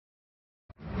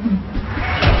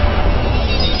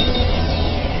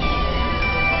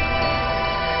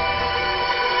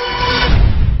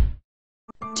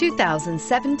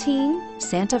2017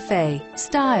 Santa Fe.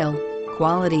 Style,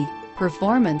 quality,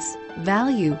 performance,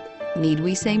 value. Need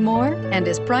we say more? And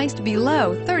is priced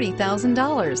below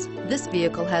 $30,000. This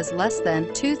vehicle has less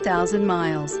than 2,000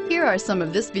 miles. Here are some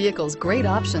of this vehicle's great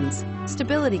options: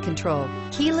 stability control,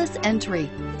 keyless entry,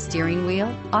 steering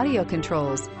wheel audio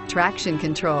controls, traction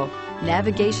control,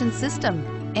 navigation system,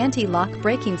 anti-lock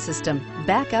braking system,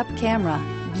 backup camera,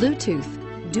 Bluetooth,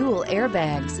 dual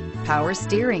airbags, power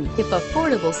steering. If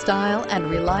affordable style and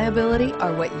reliability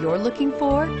are what you're looking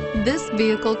for, this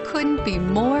vehicle couldn't be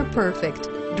more perfect.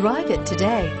 Drive it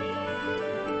today.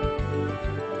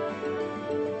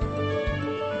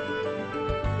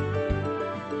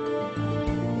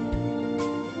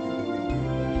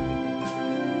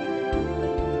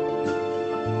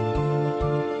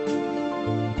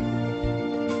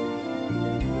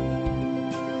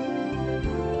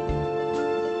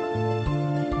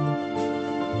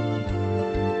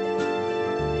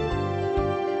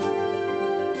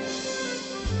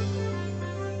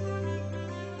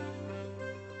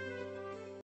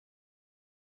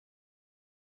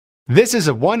 This is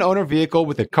a one-owner vehicle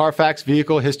with a Carfax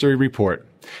Vehicle History Report.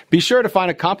 Be sure to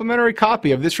find a complimentary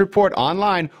copy of this report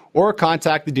online or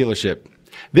contact the dealership.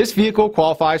 This vehicle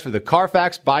qualifies for the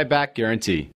Carfax Buyback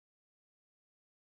Guarantee.